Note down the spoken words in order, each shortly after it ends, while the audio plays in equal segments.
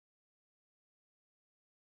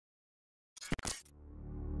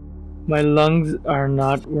My lungs are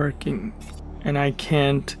not working, and I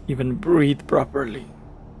can't even breathe properly.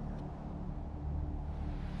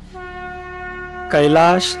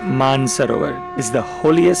 Kailsh-Mansarovar is the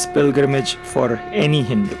holiest pilgrimage for any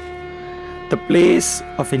Hindu, the place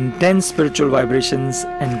of intense spiritual vibrations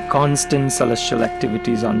and constant celestial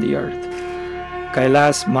activities on the earth.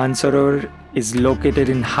 Kailsh-Mansarovar is located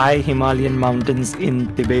in high Himalayan mountains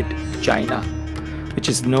in Tibet, China, which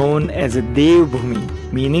is known as a Devbhumi,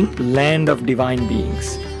 meaning land of divine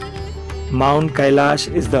beings. Mount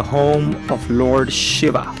Kailash is the home of Lord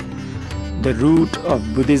Shiva. The root of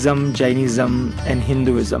Buddhism, Jainism, and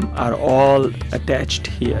Hinduism are all attached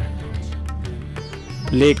here.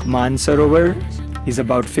 Lake Mansarovar is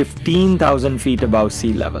about 15,000 feet above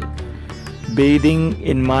sea level. Bathing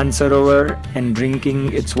in Mansarovar and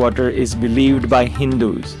drinking its water is believed by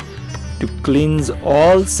Hindus to cleanse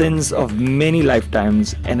all sins of many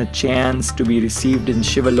lifetimes and a chance to be received in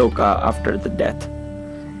Shivaloka after the death.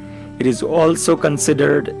 It is also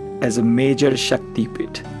considered as a major Shakti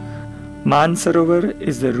pit. Mansarovar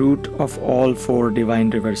is the root of all four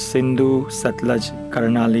divine rivers Sindhu, Satlaj,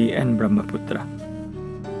 Karnali, and Brahmaputra.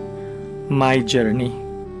 My journey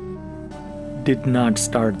did not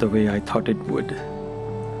start the way I thought it would.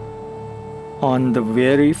 On the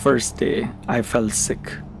very first day, I felt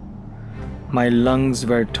sick. My lungs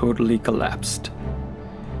were totally collapsed.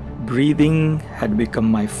 Breathing had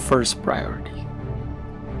become my first priority.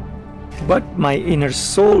 But my inner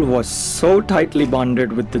soul was so tightly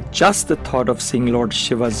bonded with just the thought of seeing Lord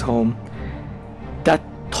Shiva's home. That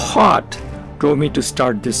thought drove me to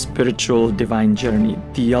start this spiritual divine journey,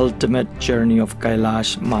 the ultimate journey of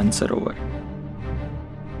Kailsh-Mansarovar.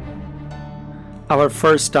 Our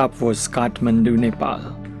first stop was Kathmandu,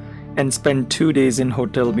 Nepal, and spent 2 days in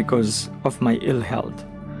hotel because of my ill health.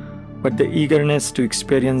 But the eagerness to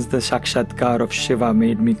experience the Sakshatkar of Shiva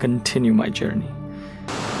made me continue my journey.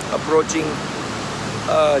 Approaching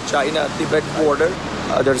China-Tibet border,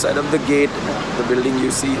 other side of the gate, the building you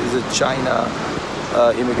see is a China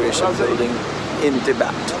immigration building in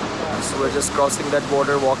Tibet. So we're just crossing that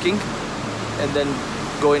border walking and then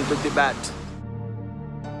go into Tibet.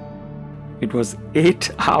 It was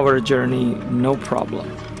 8-hour journey, no problem.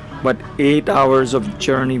 But 8 hours of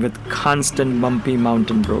journey with constant bumpy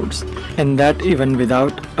mountain roads. And that even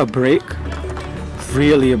without a break.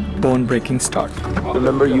 Really a bone-breaking start.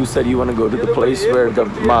 Remember you said you want to go to the place where the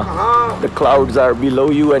clouds are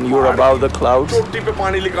below you and you're above the clouds?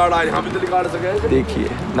 Dekhiye,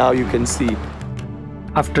 now you can see.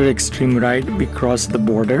 After extreme ride, we crossed the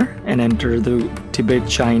border and entered the Tibet,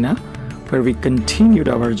 China, where we continued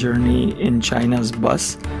our journey in China's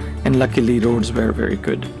bus, and luckily roads were very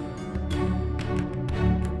good.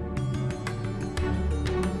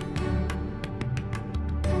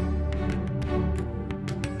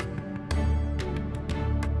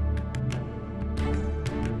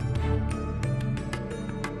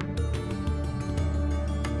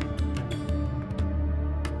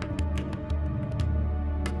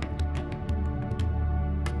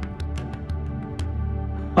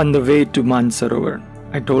 On the way to Mansarovar,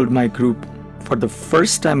 I told my group for the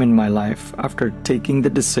first time in my life after taking the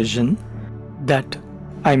decision that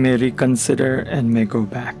I may reconsider and may go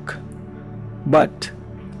back. But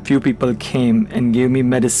few people came and gave me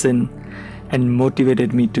medicine and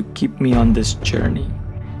motivated me to keep me on this journey.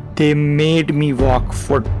 They made me walk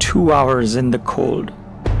for 2 hours in the cold.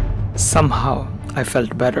 Somehow I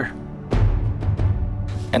felt better.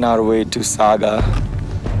 On our way to Saga,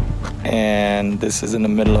 and this is in the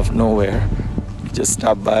middle of nowhere. Just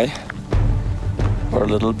stopped by for a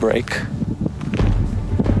little break,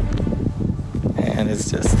 and it's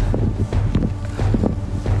just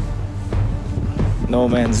no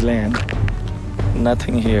man's land.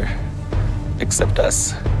 Nothing here except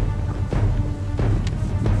us.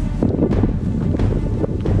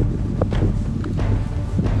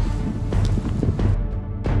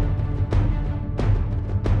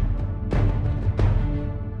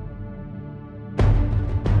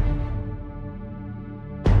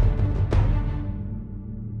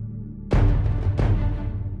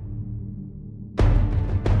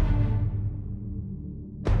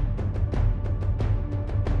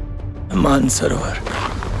 Mansarovar.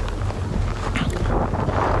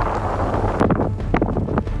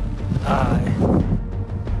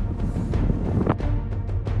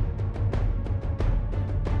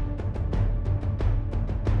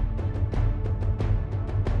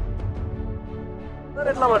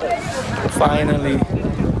 Finally,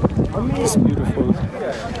 it's beautiful,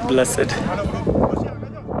 blessed.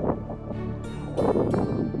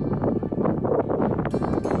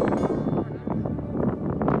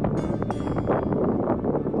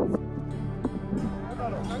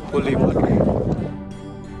 holy water.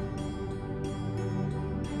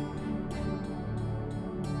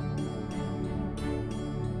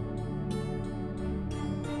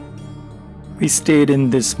 We stayed in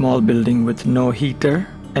this small building with no heater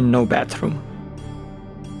and no bathroom.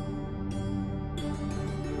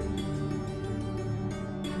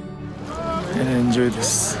 And enjoy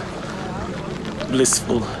this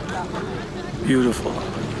blissful, beautiful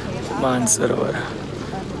Mansarovar.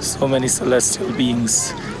 So many celestial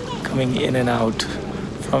beings coming in and out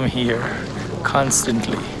from here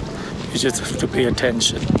constantly. You just have to pay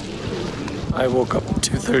attention. I woke up at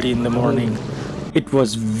 2:30 in the morning. It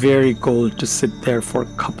was very cold to sit there for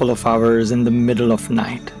a couple of hours in the middle of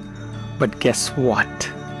night. But guess what?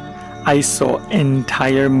 I saw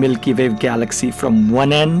entire Milky Way galaxy from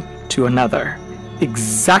one end to another,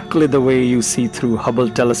 exactly the way you see through Hubble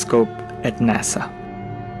telescope at NASA.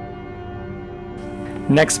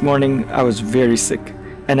 Next morning, I was very sick,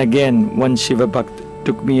 and again one Shiva Bhakt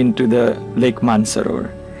took me into the Lake Mansarovar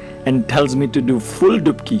and tells me to do full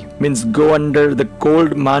dubki, means go under the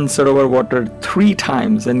cold Mansarovar water 3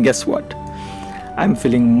 times, and guess what? I'm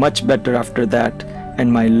feeling much better after that,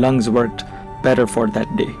 and my lungs worked better for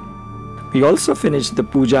that day. We also finished the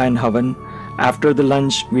puja and havan. After the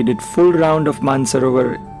lunch, we did full round of Mansarovar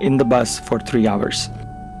in the bus for 3 hours.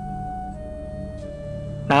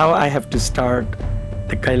 Now I have to start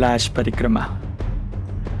the Kailash Parikrama.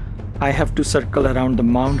 I have to circle around the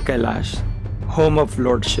Mount Kailash, home of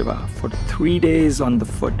Lord Shiva, for 3 days on the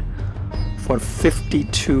foot for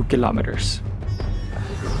 52 kilometers.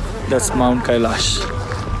 That's Mount Kailash.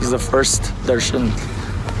 This is the first darshan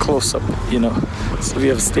close up, So we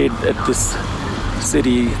have stayed at this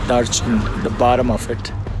city, Darchin, the bottom of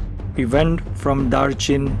it. We went from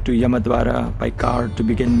Darchin to Yamadwara by car to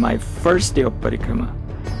begin my first day of parikrama.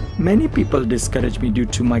 Many people discouraged me due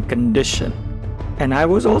to my condition, and I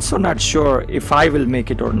was also not sure if I will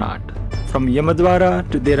make it or not. From Yamadwara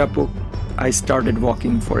to Derapuk, I started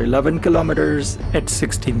walking for 11 kilometers at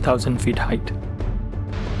 16,000 feet height.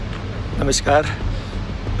 Namaskar,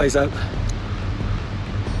 भाई साहब,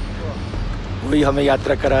 वही हमें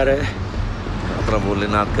यात्रा करा रहे हैं। यात्रा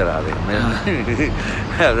भोलेनाथ करा रहे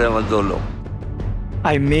हैं। दो लोग।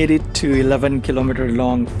 I made it to 11-kilometer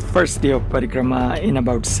long first day of parikrama in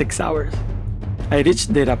about 6 hours. I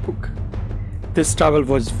reached Derapuk. This travel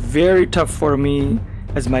was very tough for me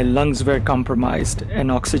as my lungs were compromised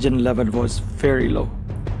and oxygen level was very low.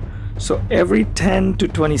 So every 10 to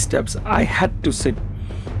 20 steps I had to sit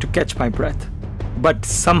to catch my breath. But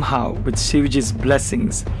somehow, with Shivji's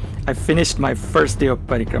blessings, I finished my first day of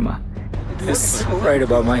parikrama. This right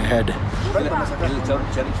above my head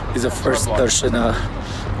is the first darshana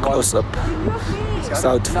close-up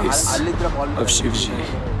south face of Shivji.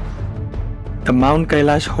 The Mount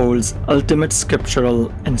Kailash holds ultimate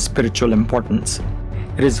scriptural and spiritual importance.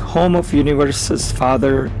 It is home of universe's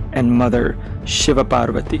father and mother, Shiva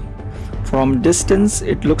Parvati. From distance,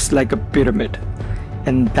 it looks like a pyramid,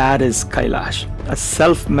 and that is Kailash, a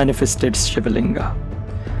self-manifested Shivalinga.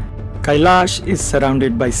 Kailash is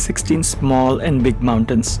surrounded by 16 small and big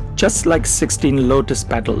mountains, just like 16 lotus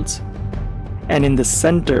petals. And in the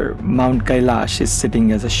center, Mount Kailash is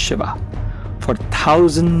sitting as a Shiva. For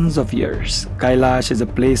thousands of years, Kailash is a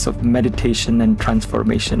place of meditation and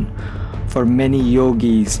transformation for many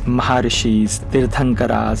yogis, maharishis,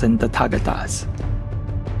 tirthankaras and tathagatas.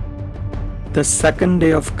 The second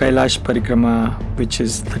day of Kailash Parikrama, which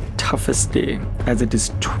is the toughest day as it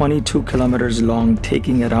is 22 kilometers long,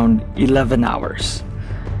 taking around 11 hours.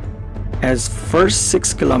 As first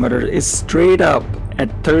 6 kilometers is straight up at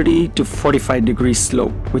 30 to 45 degree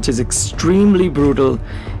slope, which is extremely brutal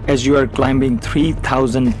as you are climbing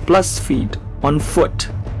 3,000 plus feet on foot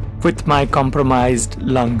with my compromised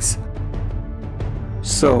lungs.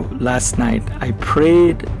 So last night I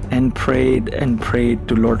prayed and prayed and prayed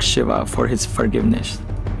to Lord Shiva for his forgiveness.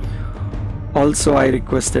 Also, I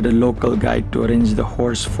requested a local guide to arrange the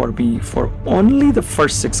horse for me for only the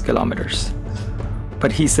first 6 kilometers.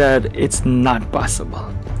 But he said it's not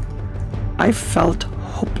possible. I felt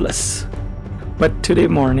hopeless. But today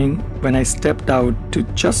morning, when I stepped out to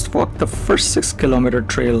just walk the first 6 kilometer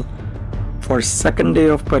trail for second day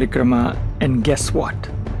of parikrama, and guess what?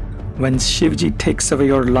 When Shivji takes away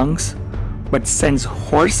your lungs but sends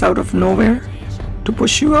horse out of nowhere to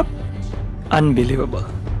push you up, unbelievable.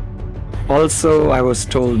 Also, I was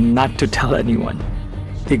told not to tell anyone.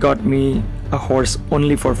 They got me a horse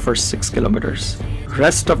only for first 6 kilometers.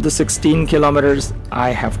 Rest of the 16 kilometers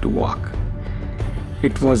I have to walk.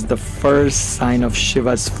 It was the first sign of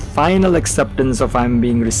Shiva's final acceptance of I'm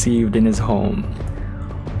being received in his home.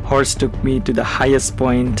 Horse took me to the highest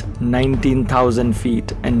point, 19,000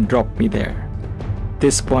 feet, and dropped me there.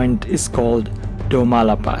 This point is called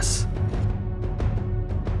Domala Pass.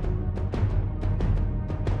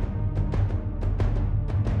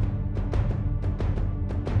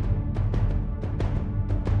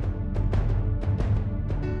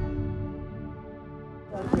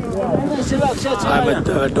 I'm at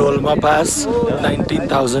the Dolma Pass,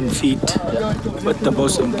 19,000 feet, but the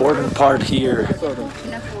most important part here,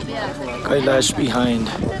 Kailash behind,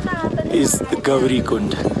 is the Gauri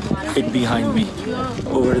Kund, right behind me,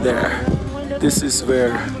 over there. This is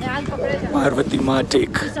where Parvati Ma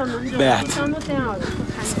take bath.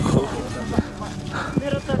 So,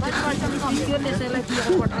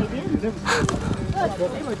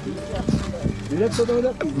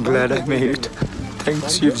 I'm glad I made it.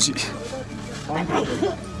 Thanks, Shivji.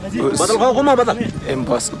 It was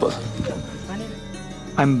impossible.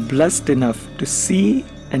 I'm blessed enough to see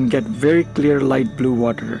and get very clear light blue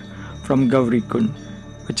water from Gauri Kund,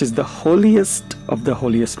 which is the holiest of the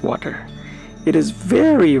holiest water. It is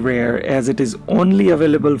very rare as it is only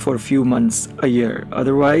available for a few months a year.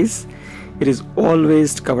 Otherwise, it is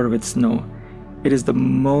always covered with snow. It is the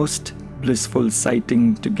most blissful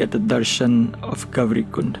sighting to get a darshan of Gauri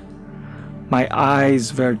Kund. My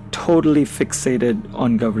eyes were totally fixated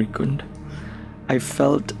on Gauri Kund. I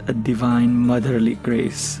felt a divine motherly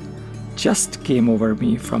grace just came over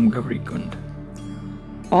me from Gauri Kund.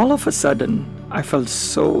 All of a sudden, I felt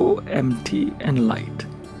so empty and light.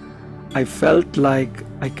 I felt like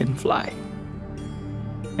I can fly.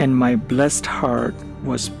 And my blessed heart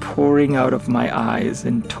was pouring out of my eyes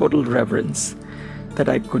in total reverence that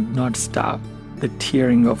I could not stop the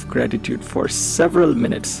tearing of gratitude for several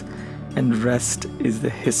minutes, and rest is the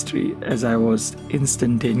history as I was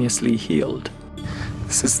instantaneously healed.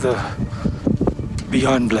 This is the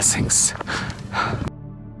beyond blessings.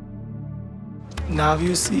 Now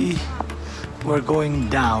you see we're going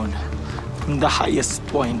down from the highest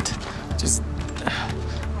point, which is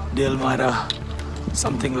Delmara,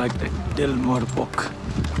 something like that, Delmorpok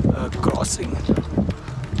crossing.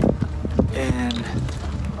 And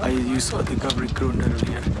you saw the Gauri Kund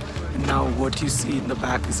earlier. And now what you see in the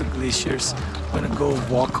back is the glaciers. I'm gonna go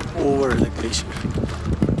walk over the glacier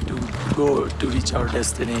to reach our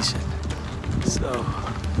destination. So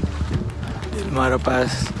Delmara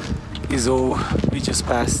Pass is over. We just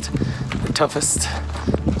passed the toughest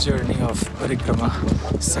journey of Parikrama,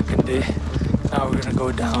 second day. Now we're gonna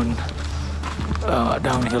go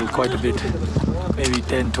downhill quite a bit, maybe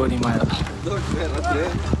 10-20 miles.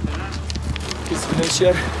 This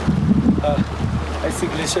glacier, I see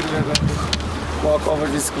glacier. We're going to walk over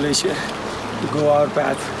this glacier to go our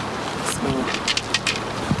path. So,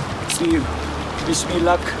 see you. Wish me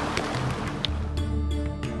luck.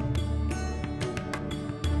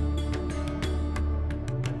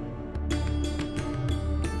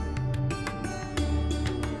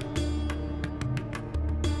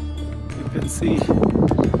 You can see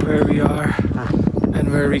where we are and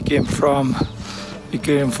where we came from. We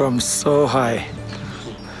came from so high,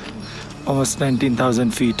 almost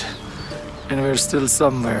 19,000 feet, and we're still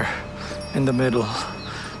somewhere in the middle,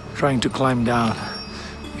 trying to climb down.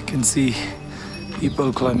 You can see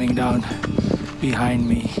people climbing down behind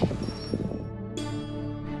me.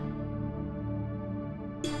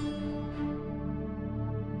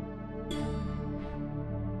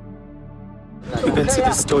 You can see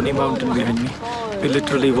this stony mountain behind me. We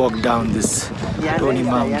literally walked down this stony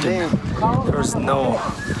mountain. There was no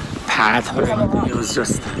path or anything. It was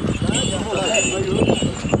just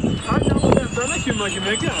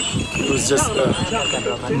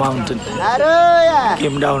a mountain.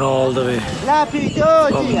 Came down all the way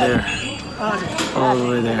from there, all the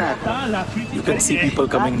way there. You can see people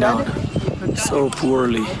coming down so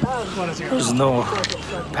poorly. There's no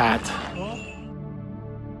path.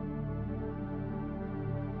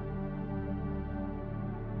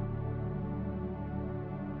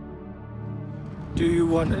 Do you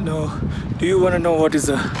want to know what is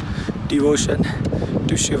a devotion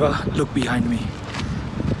to Shiva? Look behind me.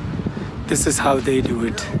 This is how they do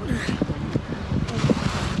it.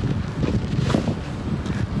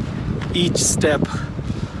 Each step,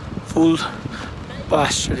 full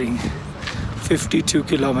pasturing, 52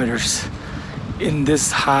 kilometers in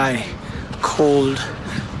this high, cold,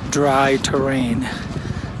 dry terrain.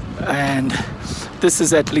 And this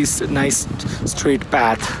is at least a nice straight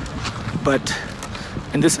path,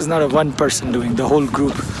 and this is not a one person doing, the whole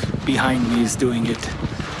group behind me is doing it.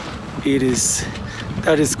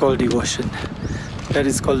 That is called devotion. That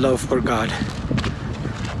is called love for God.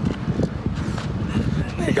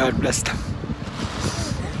 May God bless them.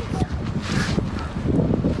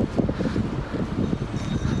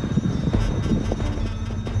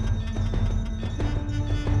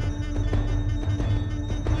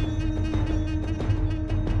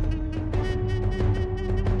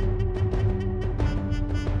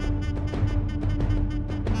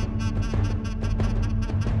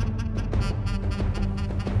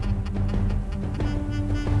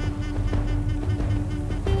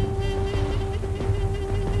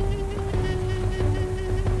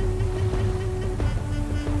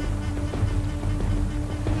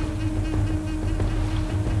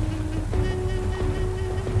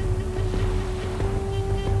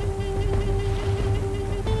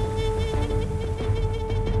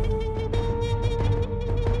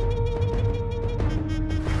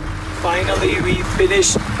 Finally, we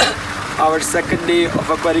finished our second day of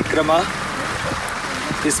a parikrama.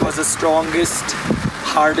 This was the strongest,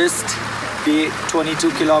 hardest day, 22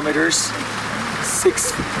 kilometers,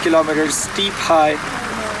 6 kilometers steep high,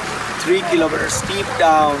 3 kilometers steep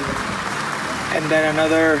down, and then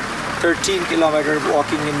another 13 kilometer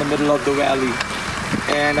walking in the middle of the valley.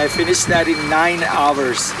 And I finished that in 9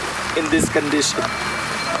 hours in this condition,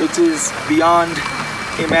 which is beyond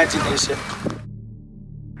imagination.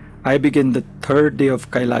 I begin the third day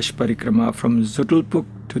of Kailash Parikrama from Zutulpuk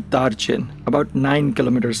to Darchin, about 9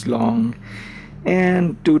 kilometers long,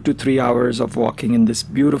 and 2 to 3 hours of walking in this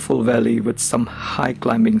beautiful valley with some high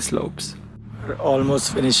climbing slopes. We're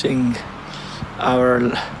almost finishing our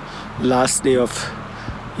last day of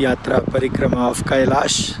Yatra Parikrama of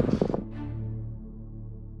Kailash.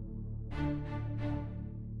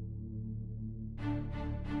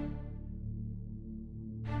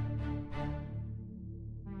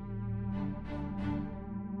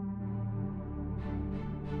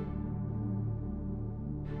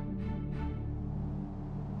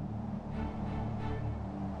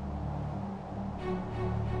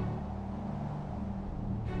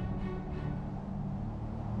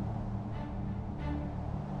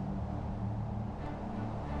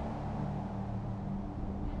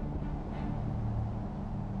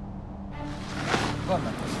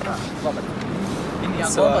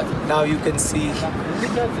 So now you can see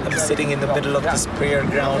I'm sitting in the middle of this prayer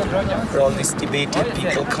ground where all these Tibetan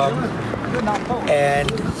people come and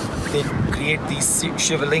they create these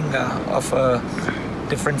Shivalinga of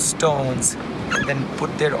different stones and then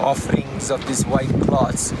put their offerings of these white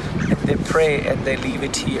cloths and they pray and they leave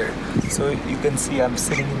it here. So you can see I'm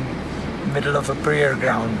sitting in the middle of a prayer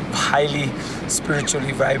ground, highly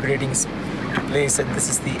spiritually vibrating place, and this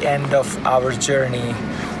is the end of our journey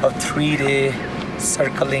of 3-day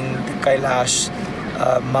circling the Kailash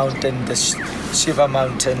mountain, the Shiva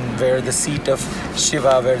mountain, where the seat of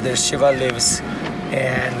Shiva, where the Shiva lives,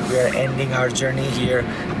 and we are ending our journey here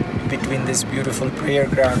between this beautiful prayer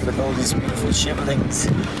ground with all these beautiful Shivlings.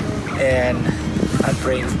 And I'm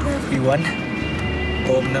praying for everyone.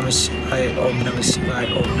 Om Namah Shivaya, Om Namah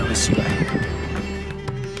Shivaya, Om Namah Shivaya.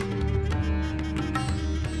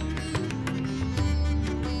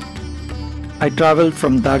 I traveled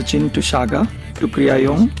from Darchin to Shaga to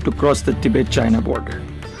Kriyayong to cross the Tibet-China border.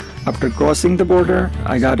 After crossing the border,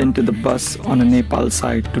 I got into the bus on a Nepal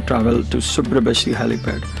side to travel to Subrabashi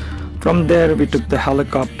helipad. From there, we took the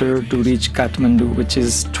helicopter to reach Kathmandu, which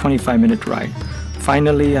is 25-minute ride.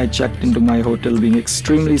 Finally, I checked into my hotel being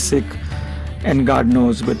extremely sick and God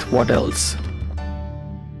knows with what else.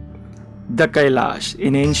 The Kailash.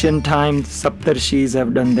 In ancient times, Saptarshis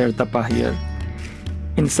have done their tapa here.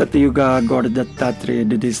 In Satyuga, God Dattatreya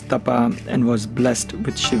did his tapa and was blessed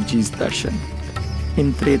with Shivji's darshan.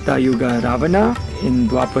 In Treta Yuga, Ravana, in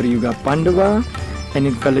Dwapar Yuga, Pandava, and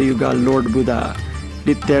in Kali Yuga, Lord Buddha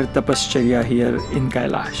did their tapascharya here in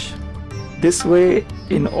Kailash. This way,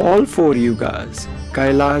 in all 4 yugas,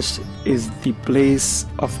 Kailash is the place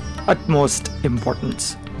of utmost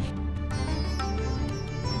importance.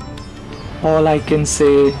 All I can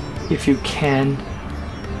say, if you can,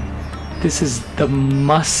 this is the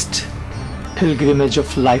must pilgrimage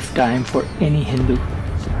of lifetime for any Hindu.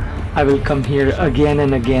 I will come here again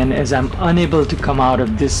and again as I'm unable to come out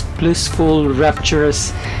of this blissful,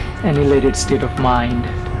 rapturous, and elated state of mind.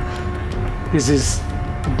 This is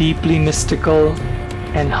deeply mystical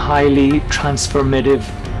and highly transformative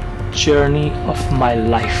journey of my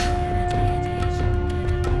life.